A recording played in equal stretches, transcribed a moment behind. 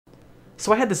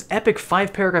So I had this epic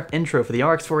 5-paragraph intro for the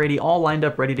RX 480 all lined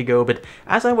up ready to go, but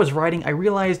as I was writing I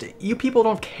realized you people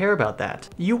don't care about that.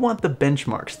 You want the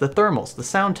benchmarks, the thermals, the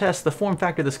sound tests, the form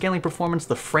factor, the scaling performance,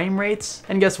 the frame rates,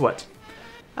 and guess what?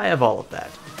 I have all of that.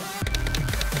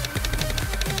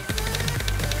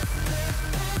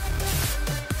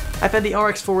 I've had the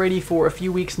RX 480 for a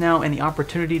few weeks now and the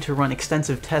opportunity to run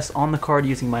extensive tests on the card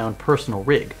using my own personal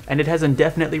rig, and it has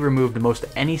indefinitely removed most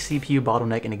any CPU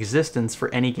bottleneck in existence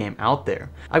for any game out there.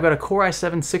 I've got a Core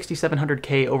i7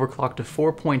 6700K overclocked to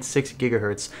 4.6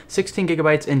 GHz,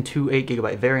 16GB and two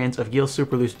 8GB variants of Yale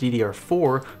Superloose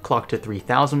DDR4 clocked to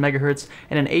 3000 MHz,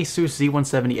 and an Asus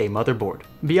Z170A motherboard.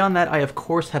 Beyond that, I of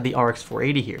course have the RX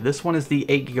 480 here. This one is the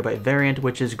 8GB variant,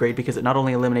 which is great because it not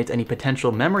only eliminates any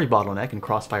potential memory bottleneck in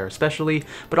Crossfire especially,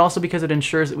 but also because it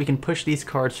ensures that we can push these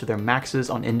cards to their maxes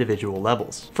on individual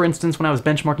levels. For instance, when I was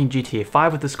benchmarking GTA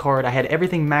 5 with this card, I had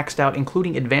everything maxed out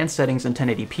including advanced settings in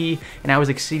 1080p, and I was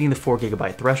exceeding the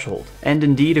 4GB threshold. And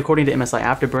indeed, according to MSI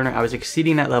Afterburner, I was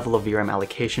exceeding that level of VRAM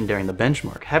allocation during the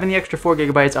benchmark. Having the extra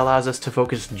 4GB allows us to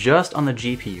focus just on the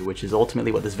GPU, which is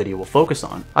ultimately what this video will focus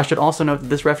on. I should also note that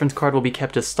this reference card will be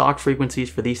kept to stock frequencies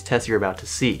for these tests you're about to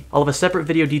see. I'll have a separate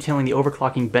video detailing the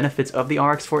overclocking benefits of the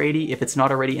RX 480 if it's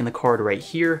not already in the card right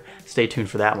here. Stay tuned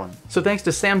for that one. So thanks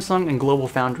to Samsung and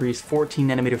GlobalFoundries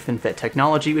 14nm FinFET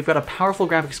technology, we've got a powerful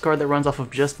graphics card that runs off of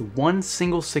just one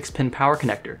single 6-pin power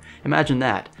connector. Imagine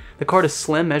that. The card is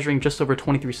slim, measuring just over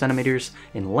 23 centimeters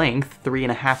in length,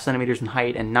 3.5 centimeters in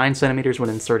height, and 9 centimeters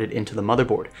when inserted into the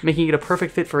motherboard, making it a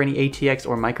perfect fit for any ATX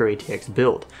or micro ATX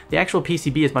build. The actual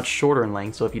PCB is much shorter in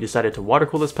length, so if you decided to water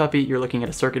cool this puppy, you're looking at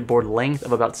a circuit board length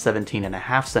of about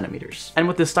 17.5 centimeters. And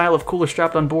with this style of cooler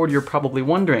strapped on board, you're probably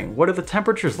wondering, what are the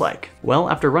temperatures like? Well,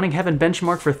 after running Heaven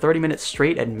Benchmark for 30 minutes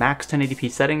straight at max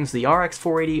 1080p settings, the RX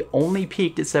 480 only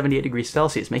peaked at 78 degrees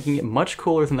Celsius, making it much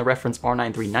cooler than the reference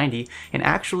R9 390, and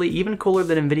actually even cooler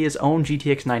than Nvidia's own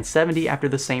GTX 970 after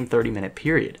the same 30-minute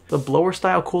period. The blower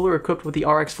style cooler equipped with the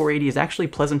RX 480 is actually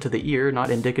pleasant to the ear,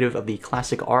 not indicative of the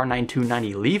classic R9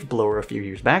 290 leaf blower a few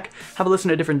years back. Have a listen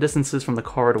to different distances from the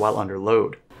card while under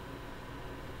load.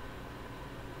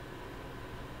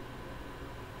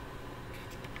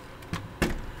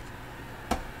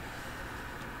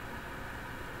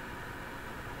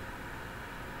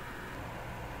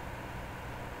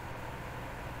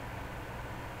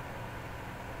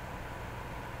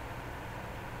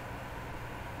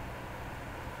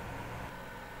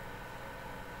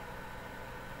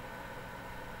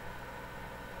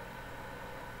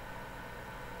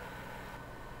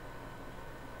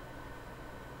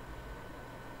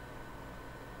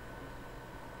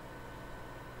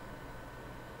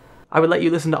 I would let you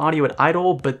listen to audio at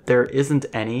idle, but there isn't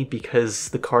any because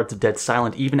the card's dead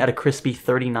silent even at a crispy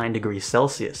 39 degrees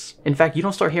Celsius. In fact, you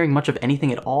don't start hearing much of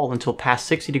anything at all until past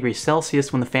 60 degrees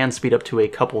Celsius when the fans speed up to a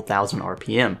couple thousand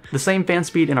RPM. The same fan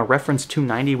speed in a reference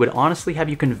 290 would honestly have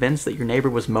you convinced that your neighbor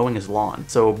was mowing his lawn,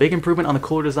 so big improvement on the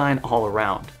cooler design all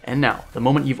around. And now, the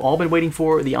moment you've all been waiting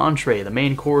for, the entree, the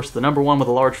main course, the #1 with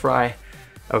a large fry.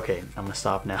 Okay, I'm gonna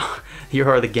stop now. Here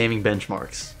are the gaming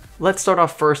benchmarks. Let's start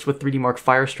off first with 3D Mark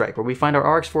Firestrike, where we find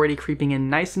our RX 480 creeping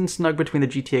in nice and snug between the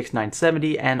GTX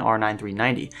 970 and R9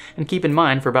 390, and keep in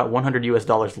mind for about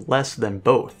 $100 less than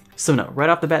both. So no, right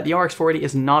off the bat, the RX 480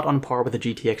 is not on par with the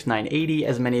GTX 980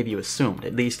 as many of you assumed,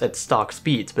 at least at stock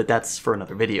speeds, but that's for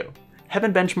another video.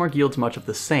 Heaven Benchmark yields much of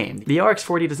the same. The RX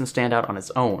 480 doesn't stand out on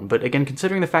its own, but again,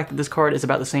 considering the fact that this card is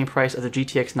about the same price as the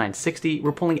GTX 960,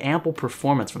 we're pulling ample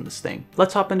performance from this thing.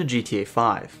 Let's hop into GTA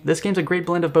 5. This game's a great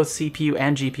blend of both CPU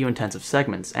and GPU intensive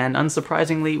segments, and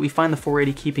unsurprisingly, we find the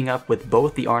 480 keeping up with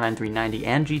both the R9 390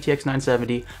 and GTX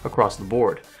 970 across the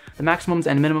board. The maximums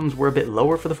and minimums were a bit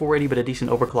lower for the 480, but a decent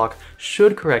overclock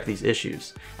should correct these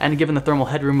issues. And given the thermal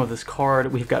headroom of this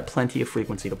card, we've got plenty of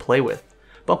frequency to play with.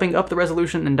 Bumping up the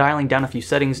resolution and dialing down a few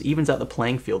settings evens out the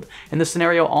playing field. In this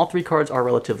scenario, all three cards are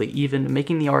relatively even,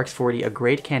 making the RX 480 a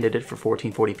great candidate for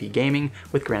 1440p gaming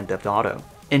with Grand Theft Auto.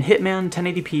 In Hitman,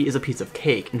 1080p is a piece of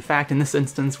cake. In fact, in this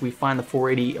instance, we find the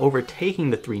 480 overtaking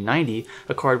the 390,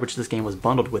 a card which this game was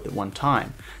bundled with at one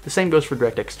time. The same goes for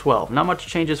DirectX 12. Not much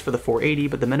changes for the 480,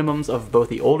 but the minimums of both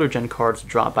the older gen cards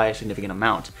drop by a significant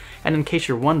amount. And in case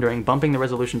you're wondering, bumping the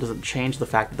resolution doesn't change the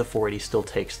fact that the 480 still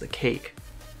takes the cake.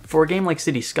 For a game like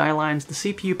City Skylines, the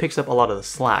CPU picks up a lot of the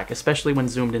slack, especially when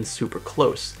zoomed in super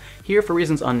close. Here, for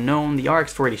reasons unknown, the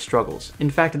RX 480 struggles. In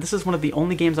fact, this is one of the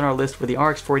only games on our list where the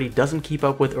RX 480 doesn't keep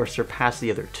up with or surpass the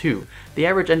other two. The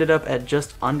average ended up at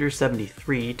just under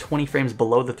 73, 20 frames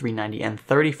below the 390 and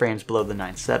 30 frames below the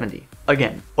 970.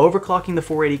 Again, overclocking the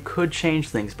 480 could change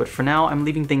things, but for now I'm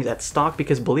leaving things at stock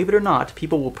because, believe it or not,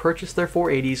 people will purchase their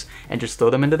 480s and just throw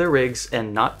them into their rigs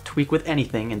and not tweak with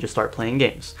anything and just start playing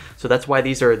games. So that's why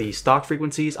these are the stock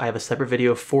frequencies. I have a separate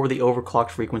video for the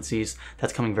overclocked frequencies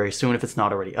that's coming very soon if it's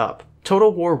not already up.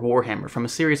 Total War Warhammer, from a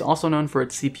series also known for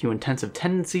its CPU-intensive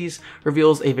tendencies,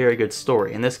 reveals a very good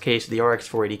story, in this case the RX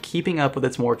 480 keeping up with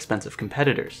its more expensive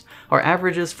competitors. Our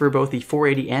averages for both the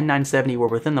 480 and 970 were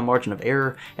within the margin of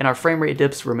error, and our frame rate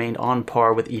dips remained on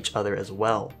par with each other as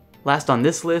well. Last on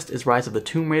this list is Rise of the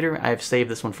Tomb Raider. I have saved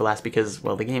this one for last because,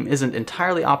 well, the game isn't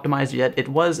entirely optimized yet. It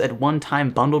was at one time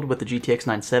bundled with the GTX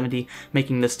 970,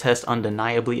 making this test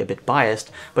undeniably a bit biased,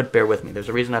 but bear with me, there's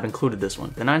a reason I've included this one.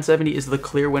 The 970 is the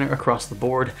clear winner across the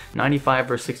board, 95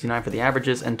 versus 69 for the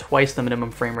averages, and twice the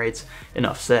minimum frame rates.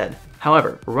 Enough said.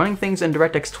 However, running things in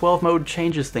DirectX 12 mode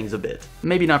changes things a bit.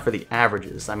 Maybe not for the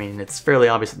averages. I mean, it's fairly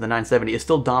obvious that the 970 is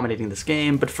still dominating this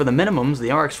game, but for the minimums,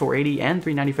 the RX 480 and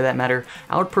 390 for that matter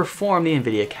outperform the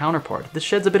Nvidia counterpart. This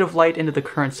sheds a bit of light into the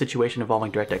current situation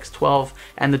involving DirectX 12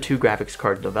 and the two graphics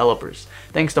card developers.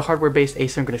 Thanks to hardware-based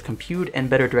asynchronous compute and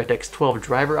better DirectX 12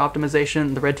 driver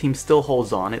optimization, the red team still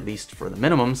holds on, at least for the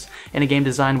minimums, in a game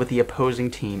designed with the opposing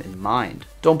team in mind.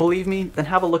 Don't believe me? Then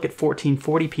have a look at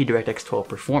 1440p DirectX 12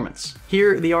 performance.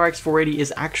 Here, the RX 480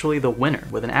 is actually the winner.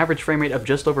 With an average frame rate of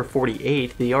just over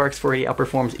 48, the RX 480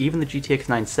 outperforms even the GTX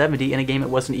 970 in a game it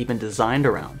wasn't even designed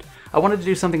around. I wanted to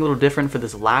do something a little different for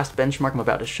this last benchmark I'm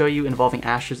about to show you involving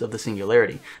Ashes of the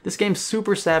Singularity. This game's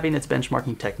super savvy in its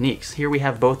benchmarking techniques. Here we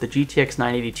have both the GTX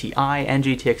 980 Ti and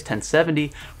GTX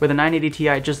 1070, where the 980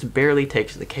 Ti just barely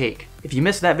takes the cake. If you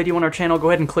missed that video on our channel, go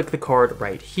ahead and click the card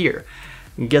right here.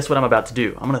 And guess what I'm about to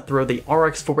do? I'm going to throw the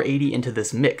RX 480 into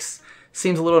this mix.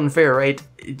 Seems a little unfair, right?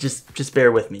 Just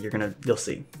bear with me, you'll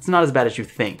see. It's not as bad as you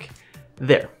think.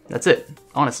 There, that's it.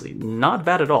 Honestly, not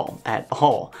bad at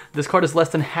all. This card is less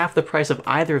than half the price of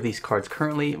either of these cards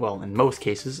currently, well, in most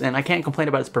cases, and I can't complain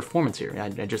about its performance here,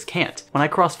 I just can't. When I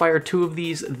crossfire two of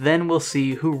these, then we'll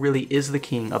see who really is the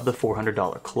king of the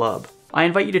 $400 club. I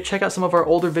invite you to check out some of our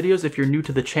older videos if you're new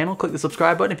to the channel. Click the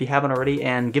subscribe button if you haven't already,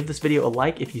 and give this video a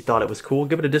like if you thought it was cool.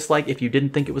 Give it a dislike if you didn't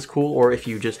think it was cool, or if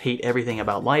you just hate everything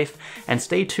about life. And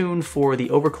stay tuned for the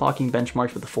overclocking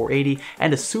benchmarks with the 480,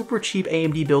 and a super cheap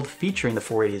AMD build featuring the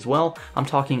 480 as well. I'm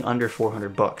talking under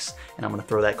 400 bucks, and I'm gonna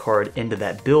throw that card into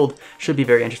that build. Should be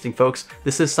very interesting, folks.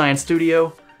 This is Science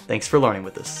Studio. Thanks for learning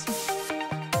with us.